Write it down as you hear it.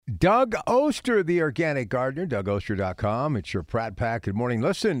Doug Oster, the organic gardener, DougOster.com. It's your Pratt Pack. Good morning.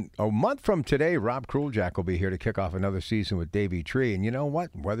 Listen, a month from today, Rob Kruljack will be here to kick off another season with Davey Tree. And you know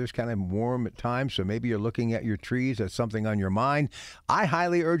what? Weather's kind of warm at times, so maybe you're looking at your trees. That's something on your mind. I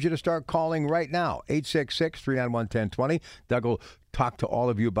highly urge you to start calling right now, 866-391-1020. Doug will talk to all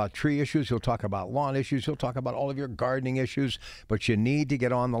of you about tree issues. He'll talk about lawn issues. He'll talk about all of your gardening issues. But you need to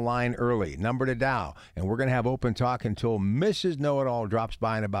get on the line early. Number to dial. And we're going to have open talk until Mrs. Know-It-All drops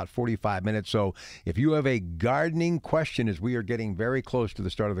by in about 45 minutes. So if you have a gardening question, as we are getting very close to the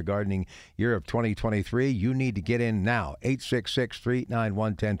start of the gardening year of 2023, you need to get in now.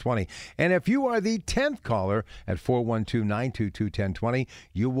 866-391-1020. And if you are the 10th caller at 412-922-1020,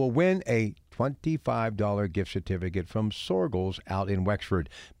 you will win a $25 gift certificate from Sorgels out in Wexford.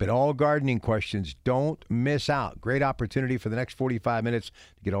 But all gardening questions, don't miss out. Great opportunity for the next 45 minutes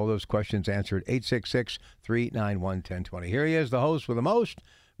to get all those questions answered. 866-391-1020. Here he is, the host with the most.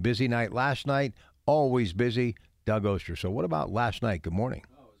 Busy night last night, always busy, Doug Oster. So what about last night? Good morning.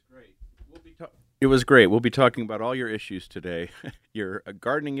 Oh, it was great. It was great. We'll be talking about all your issues today. Your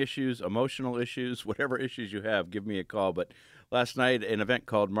gardening issues, emotional issues, whatever issues you have, give me a call. But last night, an event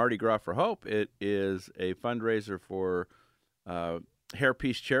called Mardi Gras for Hope. It is a fundraiser for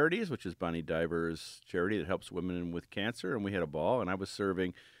Hairpiece Charities, which is Bonnie Diver's charity that helps women with cancer. And we had a ball, and I was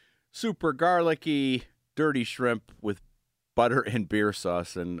serving super garlicky, dirty shrimp with butter and beer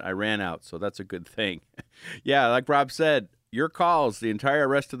sauce, and I ran out, so that's a good thing. Yeah, like Rob said, your calls the entire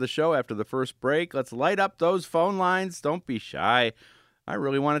rest of the show after the first break. Let's light up those phone lines. Don't be shy. I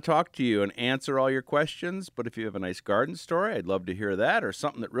really want to talk to you and answer all your questions, but if you have a nice garden story, I'd love to hear that, or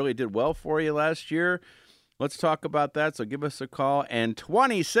something that really did well for you last year. Let's talk about that, so give us a call. And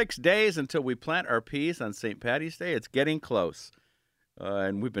 26 days until we plant our peas on St. Paddy's Day. It's getting close.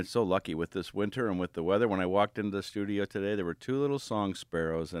 And we've been so lucky with this winter and with the weather. When I walked into the studio today, there were two little song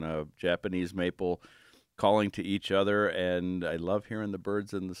sparrows and a Japanese maple calling to each other, and I love hearing the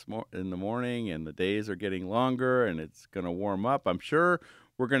birds in the morning, and the days are getting longer, and it's going to warm up. I'm sure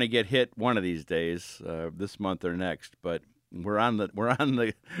we're going to get hit one of these days, this month or next, but we're on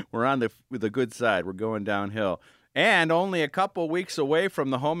the good side. We're going downhill. And only a couple weeks away from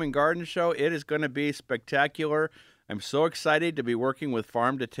the Home and Garden Show. It is going to be spectacular. I'm so excited to be working with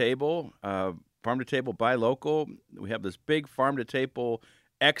Farm to Table Buy Local. We have this big Farm to Table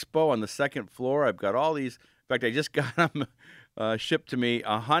Expo on the second floor. I've got all these. In fact, I just got them shipped to me,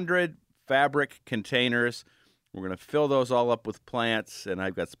 100 fabric containers. We're going to fill those all up with plants, and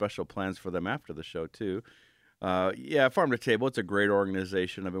I've got special plans for them after the show, too. Farm to Table, it's a great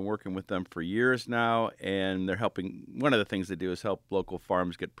organization. I've been working with them for years now, and they're helping. One of the things they do is help local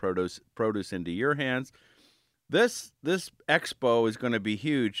farms get produce into your hands. This expo is going to be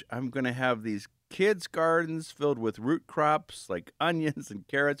huge. I'm going to have these kids' gardens filled with root crops like onions and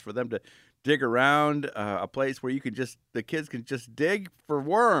carrots for them to dig around, a place where the kids can just dig for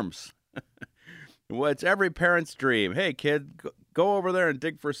worms. Well, it's every parent's dream. Hey, kid, go over there and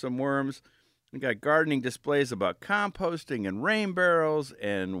dig for some worms. We got gardening displays about composting and rain barrels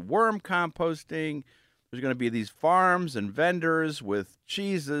and worm composting. There's going to be these farms and vendors with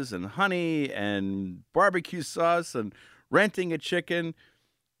cheeses and honey and barbecue sauce and renting a chicken.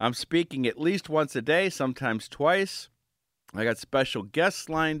 I'm speaking at least once a day, sometimes twice. I got special guests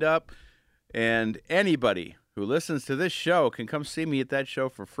lined up, and anybody who listens to this show can come see me at that show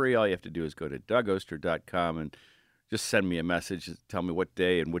for free. All you have to do is go to DougOster.com and just send me a message. Tell me what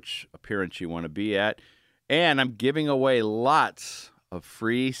day and which appearance you want to be at. And I'm giving away lots of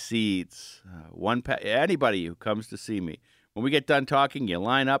free seeds. Anybody who comes to see me. When we get done talking, you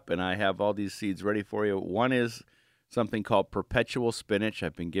line up, and I have all these seeds ready for you. One is something called Perpetual Spinach.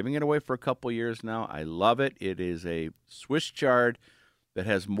 I've been giving it away for a couple years now. I love it. It is a Swiss chard that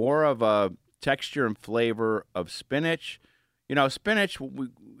has more of a texture and flavor of spinach. You know, spinach,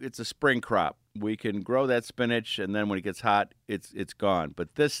 it's a spring crop. We can grow that spinach, and then when it gets hot, it's gone.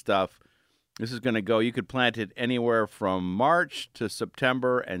 But this stuff, this is going to go. You could plant it anywhere from March to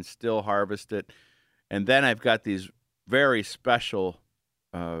September and still harvest it. And then I've got these very special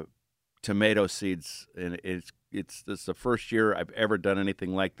tomato seeds, and it's the first year I've ever done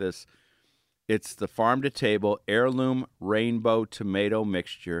anything like this. It's the Farm to Table Heirloom Rainbow Tomato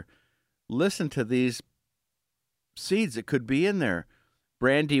Mixture. Listen to these seeds that could be in there.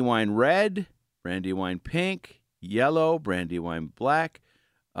 Brandywine Red, Brandywine Pink, Yellow, Brandywine Black,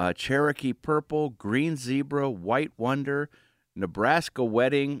 Cherokee Purple, Green Zebra, White Wonder, Nebraska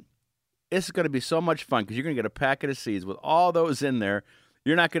Wedding. This is going to be so much fun because you're going to get a packet of seeds with all those in there.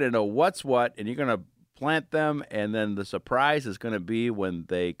 You're not going to know what's what, and you're going to plant them, and then the surprise is going to be when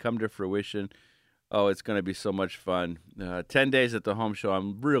they come to fruition. Oh, it's going to be so much fun. 10 days at the home show.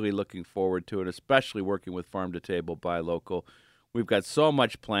 I'm really looking forward to it, especially working with Farm to Table Buy Local. We've got so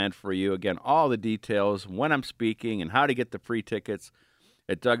much planned for you. Again, all the details, when I'm speaking, and how to get the free tickets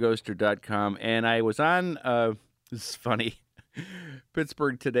at DougOster.com. And I was on, this is funny,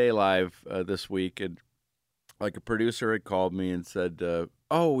 Pittsburgh Today Live this week, and like a producer had called me and said,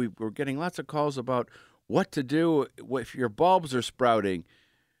 we're getting lots of calls about what to do if your bulbs are sprouting.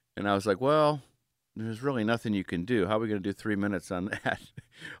 And I was like, well, there's really nothing you can do. How are we going to do 3 minutes on that?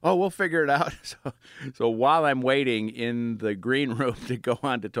 Oh, we'll figure it out. So while I'm waiting in the green room to go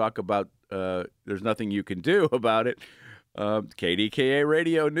on to talk about there's nothing you can do about it, KDKA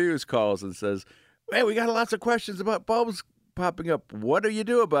Radio News calls and says, hey, we got lots of questions about bulbs popping up. What do you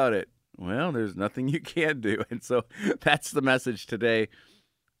do about it? Well, there's nothing you can do. And so that's the message today.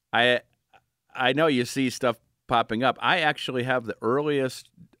 I know you see stuff popping up. I actually have the earliest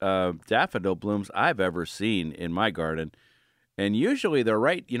daffodil blooms I've ever seen in my garden. And usually they're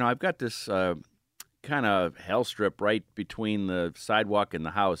right, I've got this kind of hell strip right between the sidewalk and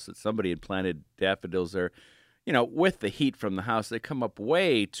the house that somebody had planted daffodils there. With the heat from the house, they come up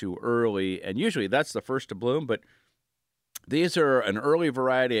way too early. And usually that's the first to bloom. But these are an early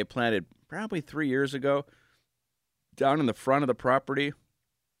variety I planted probably 3 years ago down in the front of the property.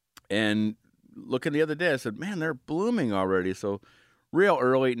 And looking the other day, I said, man, they're blooming already. So real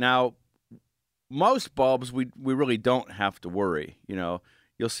early. Now, most bulbs, we really don't have to worry.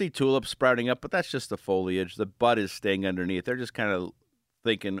 You'll see tulips sprouting up, but that's just the foliage. The bud is staying underneath. They're just kind of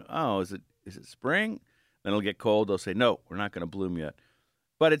thinking, oh, is it spring? Then it'll get cold. They'll say, no, we're not going to bloom yet.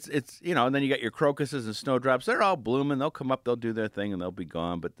 But it's and then you got your crocuses and snowdrops. They're all blooming. They'll come up, they'll do their thing, and they'll be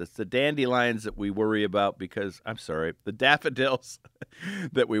gone. But it's the dandelions that we worry about the daffodils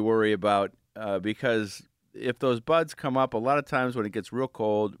that we worry about because if those buds come up, a lot of times when it gets real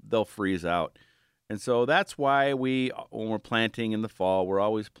cold, they'll freeze out. And so that's why when we're planting in the fall, we're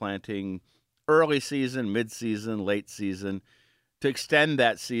always planting early season, mid-season, late season to extend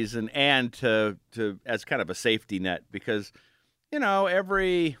that season and to as kind of a safety net because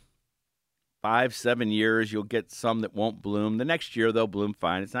every 5-7 years, you'll get some that won't bloom. The next year, they'll bloom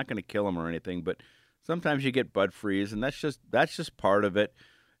fine. It's not going to kill them or anything, but sometimes you get bud freeze, and that's just part of it.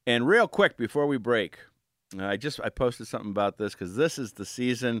 And real quick, before we break, I posted something about this because this is the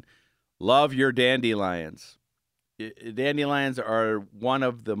season. Love your dandelions. Dandelions are one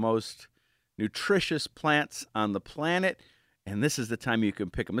of the most nutritious plants on the planet, and this is the time you can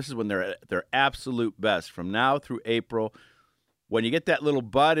pick them. This is when they're at their absolute best, from now through April. When you get that little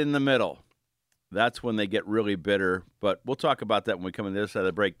bud in the middle, that's when they get really bitter. But we'll talk about that when we come in the other side of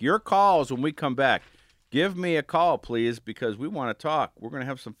the break. Your calls when we come back. Give me a call, please, because we want to talk. We're going to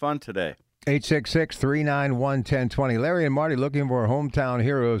have some fun today. 866-391-1020. Larry and Marty looking for hometown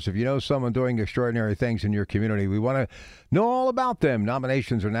heroes. If you know someone doing extraordinary things in your community, we want to know all about them.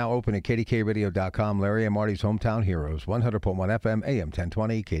 Nominations are now open at kdkradio.com. Larry and Marty's Hometown Heroes, 100.1 FM, AM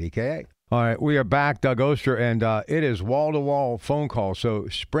 1020, KDKA. All right, we are back, Doug Oster, and it is wall-to-wall phone call, so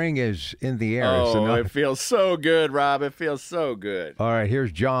spring is in the air. Oh, it feels so good, Rob. It feels so good. All right,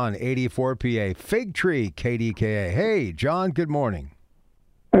 here's John, 84 PA, Fig Tree, KDKA. Hey, John, good morning.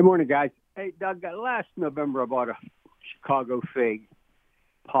 Good morning, guys. Hey, Doug, last November I bought a Chicago fig,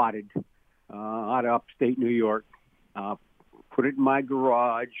 potted, out of upstate New York. Put it in my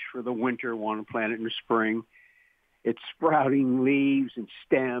garage for the winter, want to plant it in the spring. It's sprouting leaves and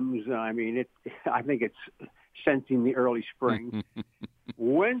stems. I mean, I think it's sensing the early spring.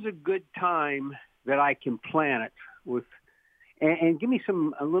 When's a good time that I can plant it with? And give me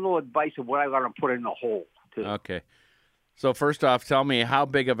a little advice of what I got to put in the hole. Okay. So first off, tell me, how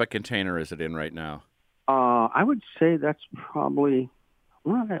big of a container is it in right now? I would say that's probably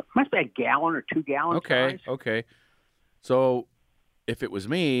must be a gallon or 2 gallons. Okay. So if it was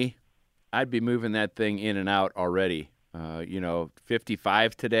me, I'd be moving that thing in and out already.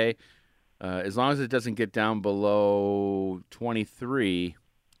 55 today. As long as it doesn't get down below 23,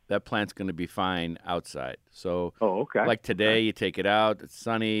 that plant's going to be fine outside. So, like today, you take it out. It's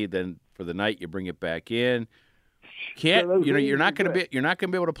sunny. Then for the night, you bring it back in. You're not going to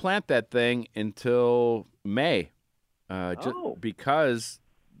be able to plant that thing until May, because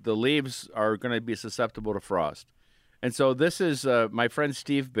the leaves are going to be susceptible to frost. And so this is my friend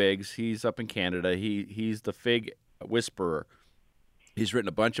Steve Biggs. He's up in Canada. He's the fig whisperer. He's written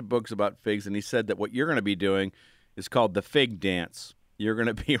a bunch of books about figs, and he said that what you're going to be doing is called the fig dance. You're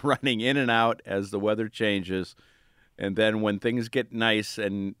going to be running in and out as the weather changes, and then when things get nice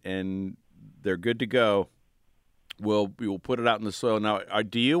and they're good to go, we will put it out in the soil. Now,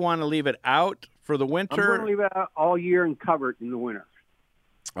 do you want to leave it out for the winter? I'm going to leave it out all year and cover it in the winter.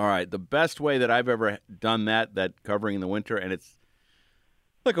 All right, the best way that I've ever done that covering in the winter, and it's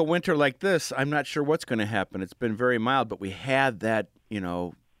like a winter like this, I'm not sure what's going to happen. It's been very mild, but we had that,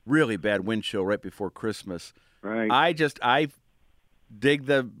 really bad wind chill right before Christmas. Right. I dig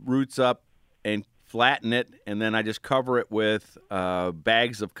the roots up and flatten it, and then I just cover it with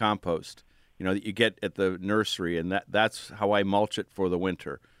bags of compost, that you get at the nursery, and that's how I mulch it for the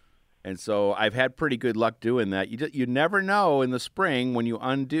winter. And so I've had pretty good luck doing that. You never know in the spring when you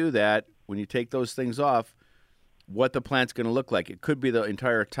undo that, when you take those things off, what the plant's going to look like. It could be the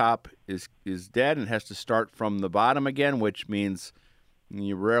entire top is dead and has to start from the bottom again, which means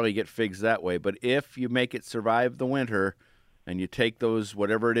you rarely get figs that way. But if you make it survive the winter and you take those,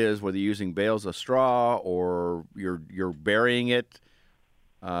 whatever it is, whether you're using bales of straw or you're burying it,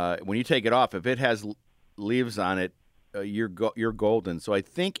 when you take it off, if it has leaves on it, you're golden. So I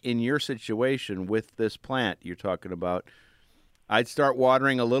think in your situation with this plant you're talking about, I'd start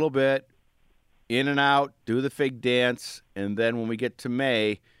watering a little bit, in and out, do the fig dance, and then when we get to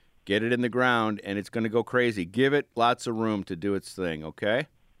May, get it in the ground, and it's going to go crazy. Give it lots of room to do its thing, okay?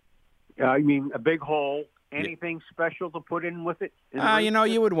 I mean, a big hole. Anything special to put in with it?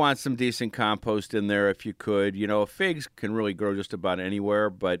 You would want some decent compost in there if you could. Figs can really grow just about anywhere,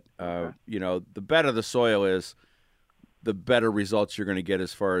 but, the better the soil is, the better results you're going to get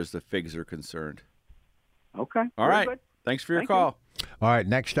as far as the figs are concerned. Okay. All right. Good. Thanks for your call. All right,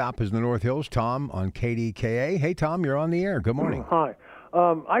 next stop is the North Hills. Tom on KDKA. Hey, Tom, you're on the air. Good morning. Hi.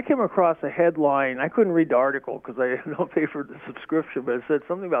 I came across a headline. I couldn't read the article because I don't pay for the subscription, but it said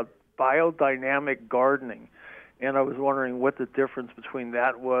something about biodynamic gardening. And I was wondering what the difference between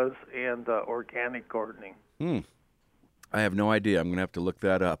that was and organic gardening. I have no idea. I'm going to have to look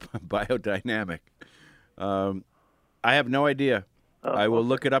that up. Biodynamic. I have no idea. I will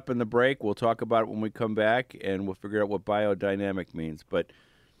look it up in the break. We'll talk about it when we come back, and we'll figure out what biodynamic means. But,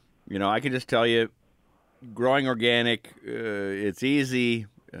 I can just tell you, growing organic, it's easy,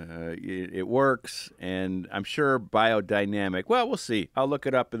 it works, and I'm sure biodynamic. Well, we'll see. I'll look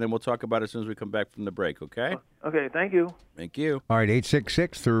it up, and then we'll talk about it as soon as we come back from the break, okay? Okay, thank you. Thank you. All right,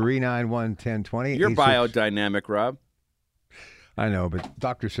 866-391-1020. You're biodynamic, Rob. I know, but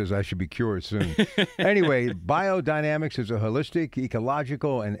doctor says I should be cured soon. Anyway, biodynamics is a holistic,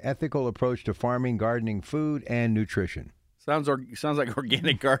 ecological, and ethical approach to farming, gardening, food, and nutrition. Sounds like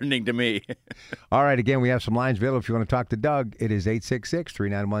organic gardening to me. All right, again, we have some lines available if you want to talk to Doug. It is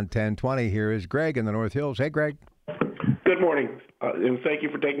 866-391-1020. Here is Greg in the North Hills. Hey, Greg. Good morning, and thank you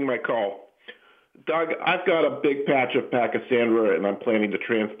for taking my call. Doug, I've got a big patch of Pachysandra, and I'm planning to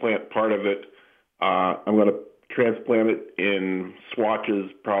transplant part of it. I'm going to transplant it in swatches,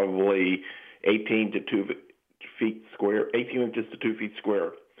 probably 18 inches to 2 feet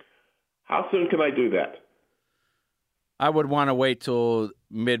square. How soon can I do that? I would want to wait till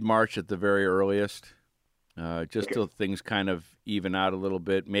mid-March at the very earliest, till things kind of even out a little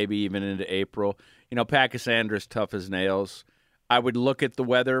bit, maybe even into April. Pachysandra is tough as nails. I would look at the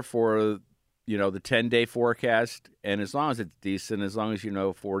weather for, the 10-day forecast, and as long as it's decent, as long as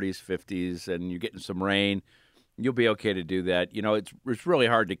 40s, 50s, and you're getting some rain, you'll be okay to do that. It's really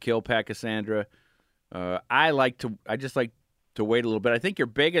hard to kill Pachysandra. I just like to wait a little bit. I think your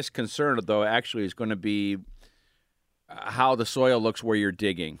biggest concern, though, actually is going to be how the soil looks where you're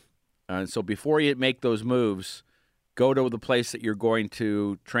digging. So before you make those moves, go to the place that you're going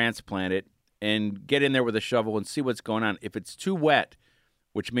to transplant it and get in there with a shovel and see what's going on. If it's too wet,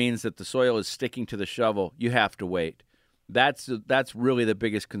 which means that the soil is sticking to the shovel, you have to wait. That's really the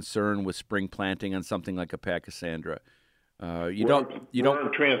biggest concern with spring planting on something like a Pachysandra. You don't. Where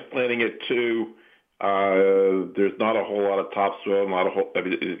I'm transplanting it to, there's not a whole lot of topsoil.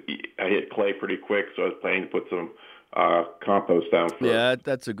 I hit clay pretty quick, so I was planning to put some compost down first. Yeah,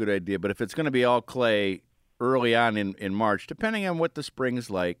 that's a good idea. But if it's going to be all clay early on in March, depending on what the spring's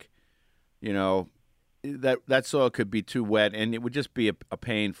like, that soil could be too wet, and it would just be a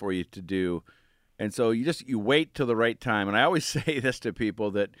pain for you to do. And so you wait till the right time. And I always say this to people,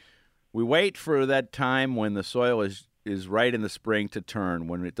 that we wait for that time when the soil is right in the spring to turn,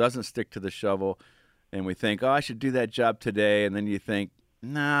 when it doesn't stick to the shovel, and we think, I should do that job today. And then you think,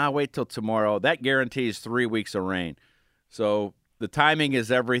 nah, wait till tomorrow. That guarantees 3 weeks of rain. So the timing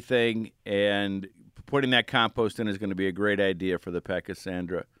is everything, and putting that compost in is going to be a great idea for the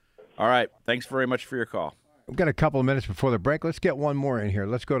Pachysandra. All right. Thanks very much for your call. We've got a couple of minutes before the break. Let's get one more in here.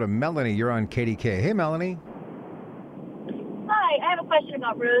 Let's go to Melanie. You're on KDK. Hey, Melanie. Hi. I have a question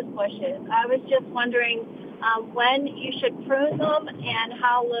about rose bushes. I was just wondering when you should prune them and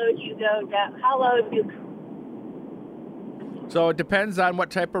how low do you go down? How low do you? So it depends on what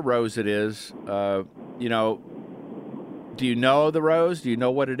type of rose it is. Do you know the rose? Do you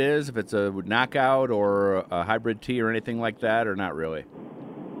know what it is? If it's a knockout or a hybrid tea or anything like that, or not really?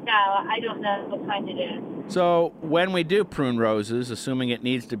 No, I don't know what kind it is. So when we do prune roses, assuming it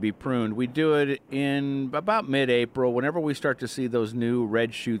needs to be pruned, we do it in about mid-April, whenever we start to see those new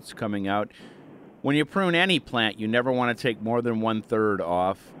red shoots coming out. When you prune any plant, you never want to take more than 1/3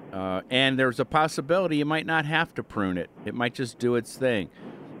 off. And there's a possibility you might not have to prune it. It might just do its thing.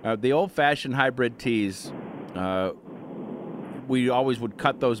 The old-fashioned hybrid teas, we always would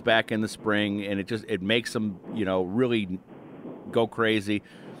cut those back in the spring, and it makes them, really go crazy.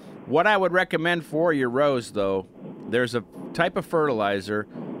 What I would recommend for your rose, though, there's a type of fertilizer,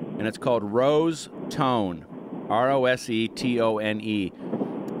 and it's called Rose Tone, Rosetone.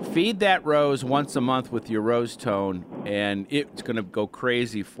 Feed that rose once a month with your Rose Tone, and it's going to go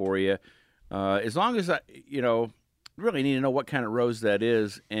crazy for you. As long as really need to know what kind of rose that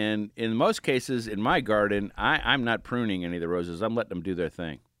is. And in most cases, in my garden, I'm not pruning any of the roses. I'm letting them do their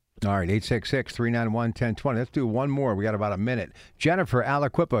thing. All right, 866-391-1020. Let's do one more. We got about a minute. Jennifer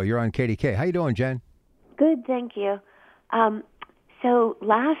Aliquippa, you're on KDK. How you doing, Jen? Good, thank you. So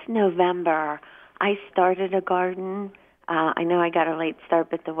last November, I started a garden. I know I got a late start,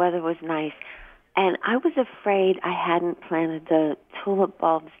 but the weather was nice. And I was afraid I hadn't planted the tulip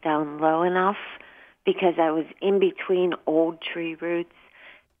bulbs down low enough because I was in between old tree roots.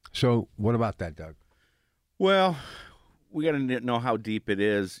 So what about that, Doug? Well, we got to know how deep it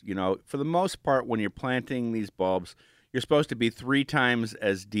is. For the most part, when you're planting these bulbs, you're supposed to be 3 times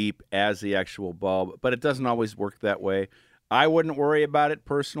as deep as the actual bulb, but it doesn't always work that way. I wouldn't worry about it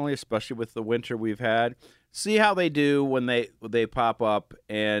personally, especially with the winter we've had. See how they do when they pop up,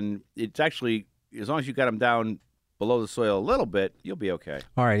 and it's actually, as long as you got them down below the soil a little bit, you'll be okay.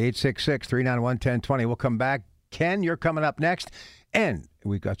 All right, 866-391-1020. We'll come back. Ken, you're coming up next. And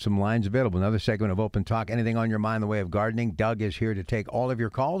we've got some lines available. Another segment of Open Talk. Anything on your mind in the way of gardening, Doug is here to take all of your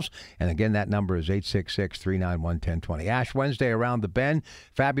calls. And again, that number is 866-391-1020. Ash Wednesday around the bend.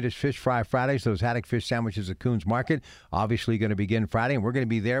 Fabulous Fish Fry Fridays. Those haddock fish sandwiches at Coons Market. Obviously going to begin Friday. And we're going to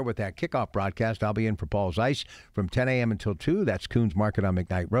be there with that kickoff broadcast. I'll be in for Paul's Ice from 10 a.m. until 2. That's Coons Market on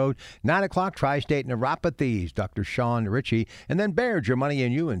McKnight Road. 9 o'clock, Tri-State Neuropathies. Dr. Sean Ritchie. And then Baird, Your Money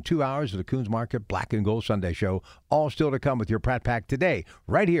and You in 2 hours of the Coons Market Black and Gold Sunday Show. All still to come with your Pratt Pack today.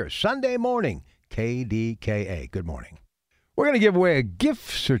 Right here, Sunday morning, KDKA. Good morning. We're going to give away a gift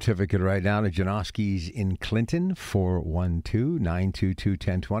certificate right now to Janoski's in Clinton,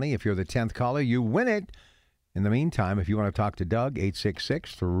 412-922-1020. If you're the 10th caller, you win it. In the meantime, if you want to talk to Doug,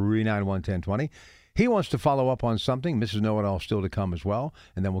 866-391-1020. He wants to follow up on something. Mrs. Know-It-All still to come as well.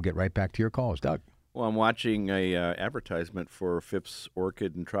 And then we'll get right back to your calls. Doug. Well, I'm watching a advertisement for Phipps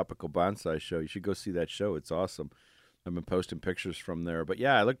Orchid and Tropical Bonsai Show. You should go see that show. It's awesome. I've been posting pictures from there. But,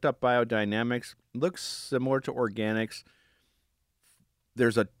 yeah, I looked up biodynamics. Looks similar to organics.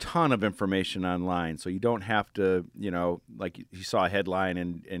 There's a ton of information online, so you don't have to, like you saw a headline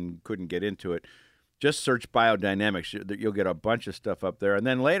and couldn't get into it. Just search biodynamics. You'll get a bunch of stuff up there. And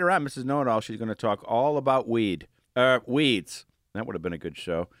then later on, Mrs. Know-It-All, she's going to talk all about weeds. That would have been a good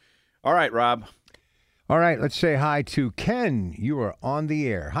show. All right, Rob. All right, let's say hi to Ken. You are on the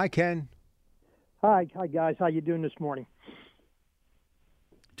air. Hi, Ken. Hi, guys. How you doing this morning?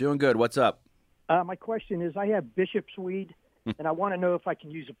 Doing good. What's up? My question is, I have bishop's weed, and I want to know if I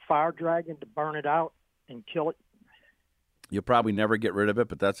can use a fire dragon to burn it out and kill it. You'll probably never get rid of it,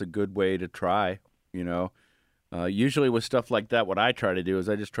 but that's a good way to try. Usually with stuff like that, what I try to do is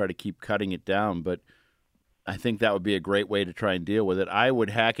I just try to keep cutting it down, but I think that would be a great way to try and deal with it. I would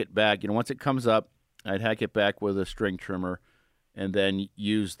hack it back. Once it comes up, I'd hack it back with a string trimmer and then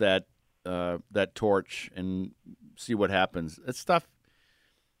use that torch and see what happens. It's stuff,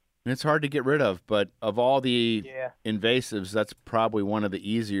 it's hard to get rid of, but of all the invasives, that's probably one of the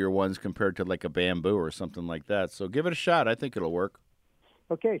easier ones compared to like a bamboo or something like that. So give it a shot. I think it'll work.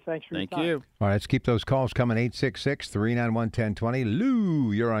 Okay, thanks for your time. Thank you. All right, let's keep those calls coming, 866-391-1020.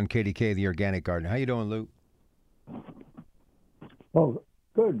 Lou, you're on KDK, the Organic Gardener. How you doing, Lou? Oh,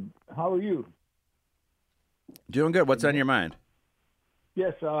 good. How are you? Doing good. What's on your mind?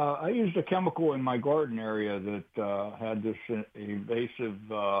 Yes, I used a chemical in my garden area that had this invasive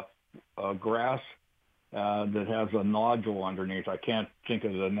grass that has a nodule underneath. I can't think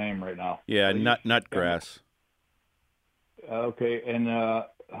of the name right now. Yeah, nut grass. Okay, and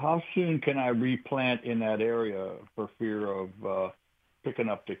how soon can I replant in that area for fear of picking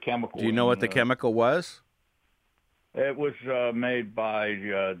up the chemical? Do you know what the chemical was? It was made by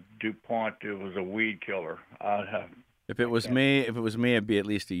DuPont. It was a weed killer. If it was me, it'd be at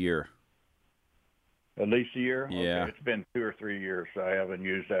least a year. At least a year? Yeah. Okay. It's been 2 or 3 years, so I haven't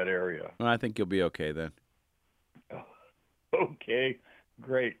used that area. Well, I think you'll be okay then. Okay,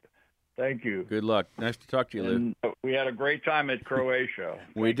 great. Thank you. Good luck. Nice to talk to you, Lou. And we had a great time at Croatia.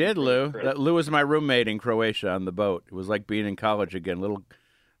 We did, Lou. Lou was my roommate in Croatia on the boat. It was like being in college again.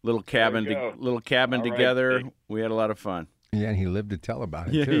 Little cabin, together. Right. We had a lot of fun. Yeah, and he lived to tell about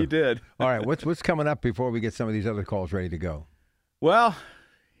it, Yeah, too. he did. All right, what's coming up before we get some of these other calls ready to go? Well,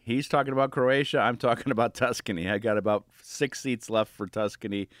 he's talking about Croatia. I'm talking about Tuscany. I got about 6 seats left for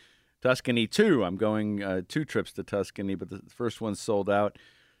Tuscany. Tuscany 2. I'm going 2 trips to Tuscany, but the first one's sold out.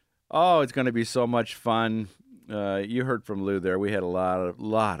 Oh, it's going to be so much fun. You heard from Lou there. We had a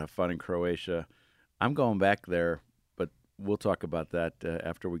lot of fun in Croatia. I'm going back there, but we'll talk about that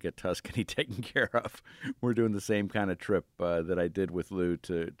after we get Tuscany taken care of. We're doing the same kind of trip that I did with Lou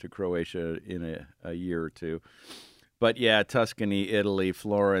to Croatia in a year or two. But yeah, Tuscany, Italy,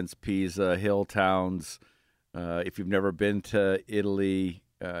 Florence, Pisa, hill towns. If you've never been to Italy,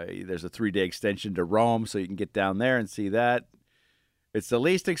 there's a 3-day extension to Rome, so you can get down there and see that. It's the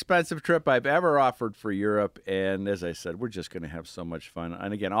least expensive trip I've ever offered for Europe, and as I said, we're just going to have so much fun.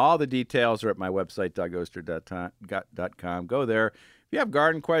 And again, all the details are at my website, dougoster.com. Go there. If you have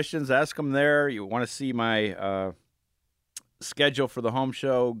garden questions, ask them there. You want to see my schedule for the home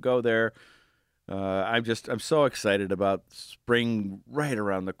show, go there. I'm so excited about spring right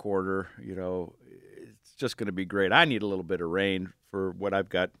around the corner. You know, it's just going to be great. I need a little bit of rain for what I've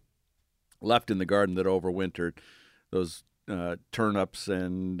got left in the garden that overwintered. Those turnips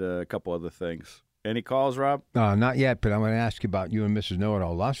and a couple other things. Any calls, Rob? Not yet, but I'm going to ask you about you and Mrs.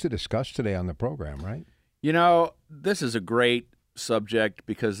 Know-It-All. Lots to discuss today on the program, right? You know, this is a great subject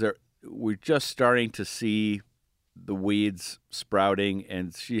because we're just starting to see the weeds sprouting,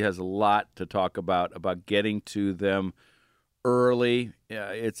 and she has a lot to talk about getting to them early.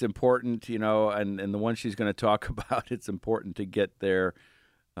 It's important, you know, and the one she's going to talk about, it's important to get there,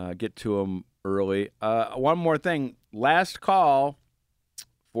 get to them early. One more thing. Last call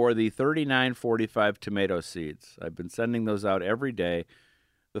for the 3945 tomato seeds. I've been sending those out every day.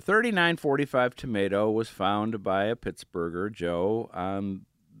 The 3945 tomato was found by a Pittsburgher, Joe,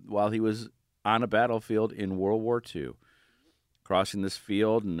 while he was on a battlefield in World War II, crossing this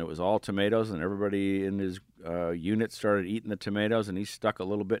field, and it was all tomatoes, and everybody in his unit started eating the tomatoes, and he stuck a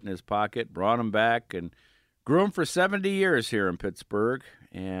little bit in his pocket, brought them back, and grew them for 70 years here in Pittsburgh.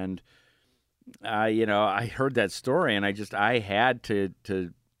 And I heard that story, and I had to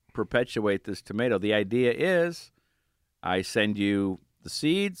perpetuate this tomato. The idea is I send you the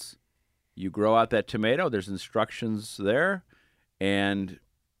seeds, you grow out that tomato, there's instructions there, and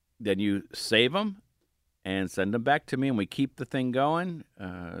then you save them and send them back to me, and we keep the thing going.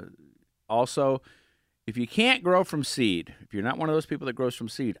 Also, if you can't grow from seed, if you're not one of those people that grows from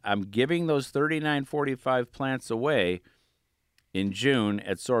seed, I'm giving those 3945 plants away in June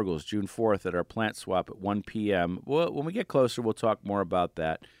at Sorgel's, June 4th at our plant swap at 1 p.m. Well, when we get closer, we'll talk more about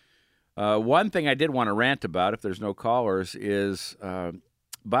that. One thing I did want to rant about, if there's no callers, is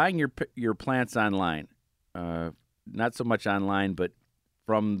buying your plants online. Not so much online, but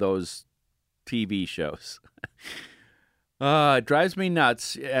from those TV shows. It drives me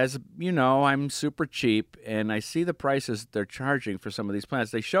nuts. As you know, I'm super cheap, and I see the prices they're charging for some of these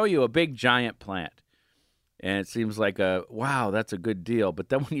plants. They show you a big, giant plant, and it seems like wow, that's a good deal. But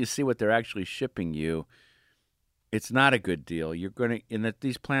then when you see what they're actually shipping you, it's not a good deal. You're going to,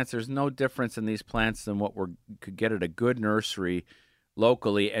 these plants, there's no difference in these plants than what we could get at a good nursery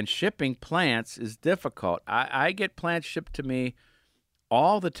locally, and shipping plants is difficult. I get plants shipped to me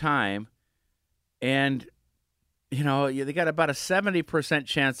all the time, and they got about a 70%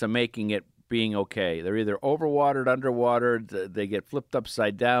 chance of making it being okay. They're either overwatered, underwatered, they get flipped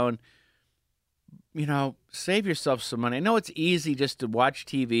upside down. Save yourself some money. I know it's easy just to watch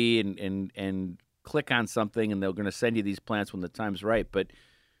TV and click on something, and they're going to send you these plants when the time's right, but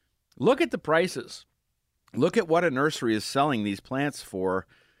look at the prices. Look at what a nursery is selling these plants for,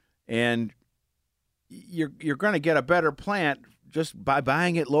 and you're going to get a better plant just by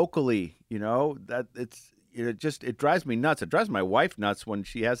buying it locally. It drives me nuts. It drives my wife nuts when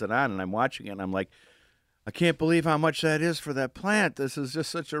she has it on and I'm watching it and I'm like, I can't believe how much that is for that plant. This is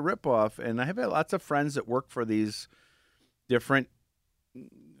just such a ripoff. And I have lots of friends that work for these different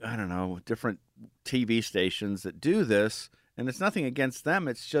TV stations that do this, and it's nothing against them.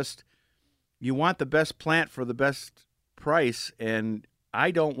 It's just you want the best plant for the best price, and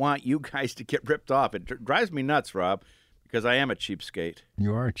I don't want you guys to get ripped off. It drives me nuts, Rob, Because I am a cheapskate.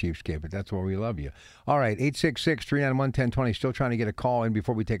 You are a cheapskate, but that's why we love you. All right, 866-391-1020. Still trying to get a call in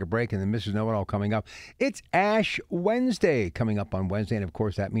before we take a break, and then Mrs. Know-It-All coming up. It's Ash Wednesday coming up on Wednesday, and of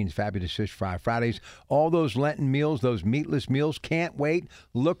course that means Fabulous Fish Fry Fridays. All those Lenten meals, those meatless meals, can't wait.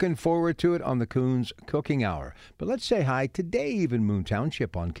 Looking forward to it on the Coons Cooking Hour. But let's say hi to Dave in Moon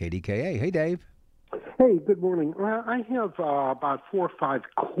Township on KDKA. Hey, Dave. Hey, good morning. Well, I have about 4 or 5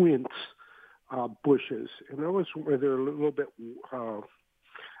 quince bushes, and they're a little bit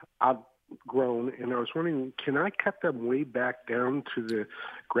outgrown, and I was wondering, can I cut them way back down to the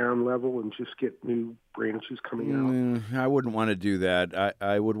ground level and just get new branches coming out? I wouldn't want to do that.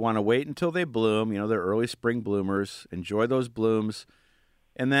 I would want to wait until they bloom. They're early spring bloomers. Enjoy those blooms.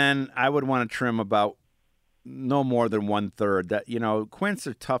 And then I would want to trim about no more than 1/3. That, quince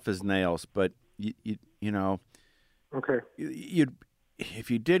are tough as nails, but Okay.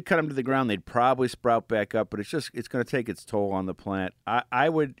 If you did cut them to the ground, they'd probably sprout back up, but it's going to take its toll on the plant. I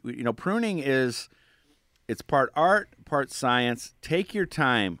would, pruning it's part art, part science. Take your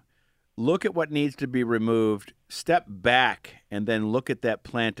time. Look at what needs to be removed. Step back and then look at that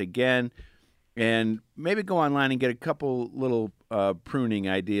plant again, and maybe go online and get a couple little pruning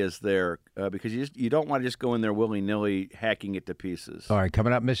ideas there, because you don't want to just go in there willy-nilly hacking it to pieces. All right,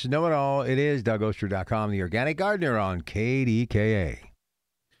 coming up, Mrs. Know-It-All, it is DougOster.com, the Organic Gardener on KDKA.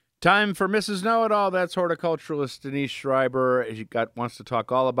 Time for Mrs. Know-It-All. That's horticulturalist Denise Schreiber. She wants to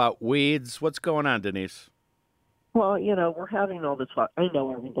talk all about weeds. What's going on, Denise? Well, we're having all this talk. I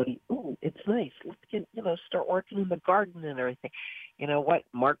know everybody, it's nice. Let's get, start working in the garden and everything. You know what?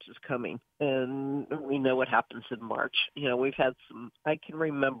 March is coming, and we know what happens in March. We've had I can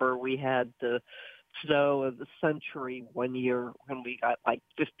remember we had the snow of the century one year when we got like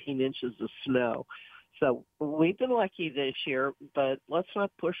 15 inches of snow. So we've been lucky this year, but let's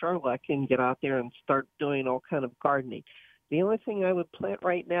not push our luck and get out there and start doing all kind of gardening. The only thing I would plant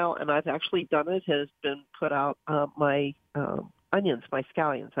right now, and I've actually done it, has been put out my onions, my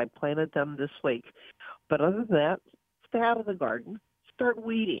scallions. I planted them this week. But other than that, stay out of the garden. Start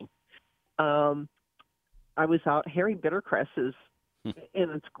weeding. I was out. Hairy bittercress is in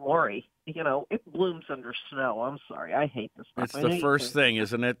its glory. It blooms under snow. I'm sorry. I hate this stuff. It's the first thing,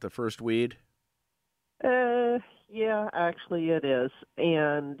 isn't it? The first weed? Yeah, actually it is.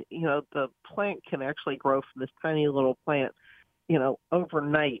 And, the plant can actually grow from this tiny little plant,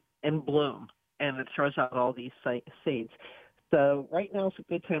 overnight and bloom. And it throws out all these seeds. So right now is a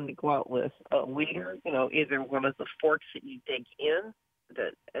good time to go out with a weeder, either one of the forks that you dig in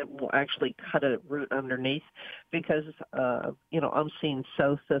that will actually cut a root underneath, because, I'm seeing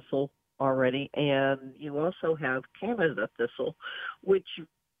sow thistle already. And you also have Canada thistle, which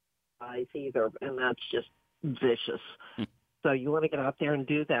either, and that's just vicious. So you want to get out there and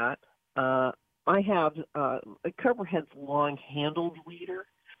do that. I have a Copperhead's long-handled weeder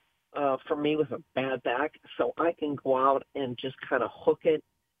for me with a bad back, so I can go out and just kind of hook it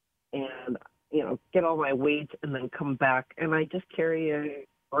and, get all my weeds and then come back. And I just carry a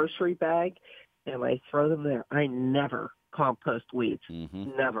grocery bag and I throw them there. I never compost weeds,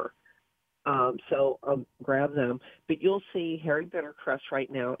 never. So I'll grab them. But you'll see hairy bittercress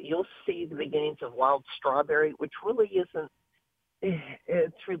right now. You'll see the beginnings of wild strawberry, which really isn't.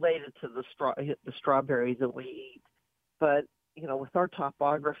 It's related to the strawberry that we eat. But, with our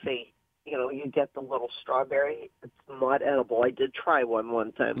topography, you get the little strawberry. It's not edible. I did try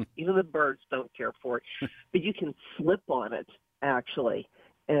one time. Even the birds don't care for it. But you can slip on it, actually,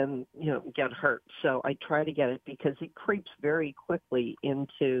 and, get hurt. So I try to get it because it creeps very quickly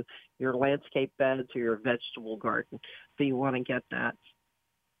into your landscape beds or your vegetable garden. So you want to get that.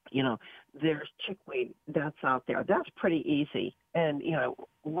 There's chickweed that's out there. That's pretty easy. And,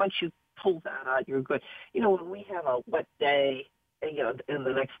 once you pull that out, you're good. When we have a wet day, and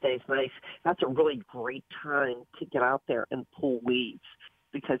the next day's nice, that's a really great time to get out there and pull weeds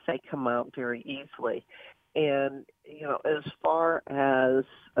because they come out very easily. And, as far as,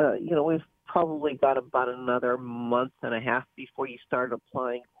 we've probably got about another month and a half before you start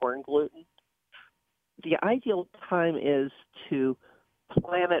applying corn gluten. The ideal time is to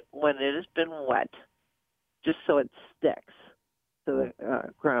plant it when it has been wet, just so it sticks to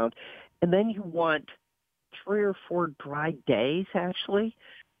the ground. And then you want 3 or 4 dry days, actually.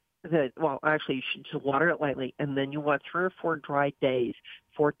 You should just water it lightly, and then you want 3 or 4 dry days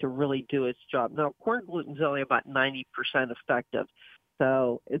for it to really do its job. Now, corn gluten is only about 90% effective,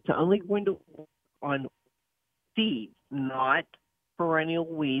 so it's only going to work on seeds, not perennial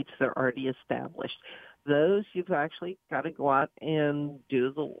weeds that are already established. Those you've actually got to go out and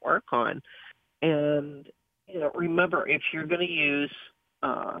do the work on. And, remember, if you're going to use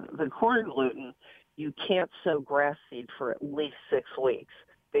the corn gluten, you can't sow grass seed for at least 6 weeks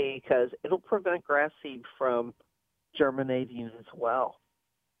because it'll prevent grass seed from germinating as well.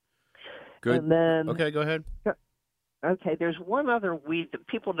 Good. And then, okay, go ahead. Okay, there's one other weed that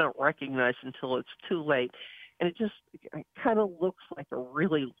people don't recognize until it's too late, and it kind of looks like a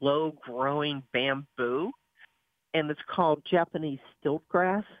really low-growing bamboo, and it's called Japanese stilt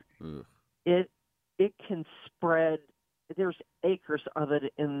grass. Ugh. It can spread. There's acres of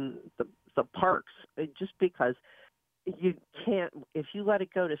it in the parks, just because you can't. If you let it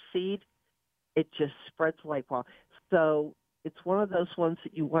go to seed, it just spreads like wild. So it's one of those ones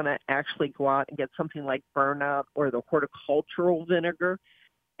that you want to actually go out and get something like Burnout or the horticultural vinegar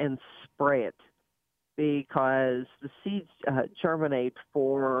and spray it, because the seeds germinate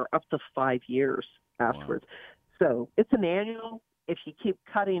for up to 5 years afterwards. Wow. So it's an annual. If you keep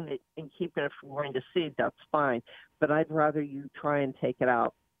cutting it and keeping it from going to seed, that's fine. But I'd rather you try and take it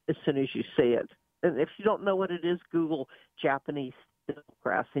out as soon as you see it. And if you don't know what it is, Google Japanese stilt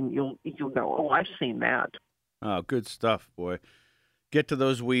grass, and you'll go, oh, I've seen that. Oh, good stuff, boy. Get to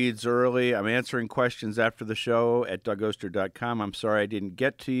those weeds early. I'm answering questions after the show at DougOster.com. I'm sorry I didn't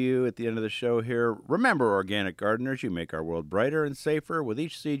get to you at the end of the show here. Remember, organic gardeners, you make our world brighter and safer with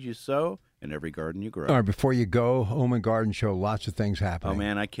each seed you sow and every garden you grow. All right, before you go, Home and Garden Show, lots of things happening. Oh,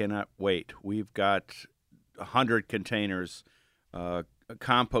 man, I cannot wait. We've got 100 containers,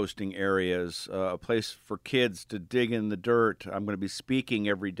 composting areas, a place for kids to dig in the dirt. I'm going to be speaking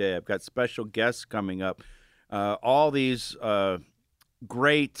every day. I've got special guests coming up. All these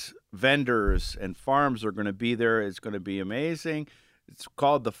great vendors and farms are going to be there. It's going to be amazing. It's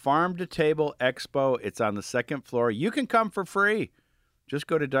called the Farm to Table Expo. It's on the second floor. You can come for free. Just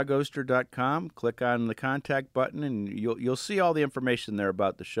go to DougOster.com, click on the contact button, and you'll see all the information there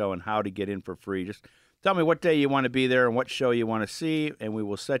about the show and how to get in for free. Just tell me what day you want to be there and what show you want to see, and we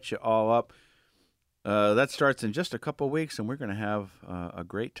will set you all up. That starts in just a couple of weeks, and we're going to have a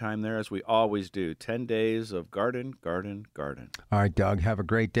great time there, as we always do. 10 days of garden, garden, garden. All right, Doug, have a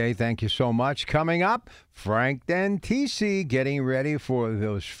great day. Thank you so much. Coming up, Frank Dentisi getting ready for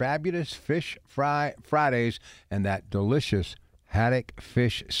those fabulous Fish Fry Fridays and that delicious haddock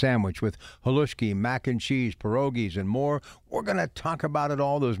fish sandwich with halushki, mac and cheese, pierogies, and more. We're going to talk about it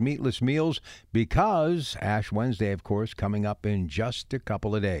all, those meatless meals, because Ash Wednesday, of course, coming up in just a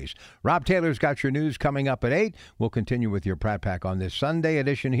couple of days. Rob Taylor's got your news coming up at 8. We'll continue with your Pratt Pack on this Sunday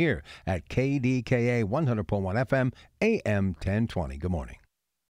edition here at KDKA 100.1 FM, AM 1020. Good morning.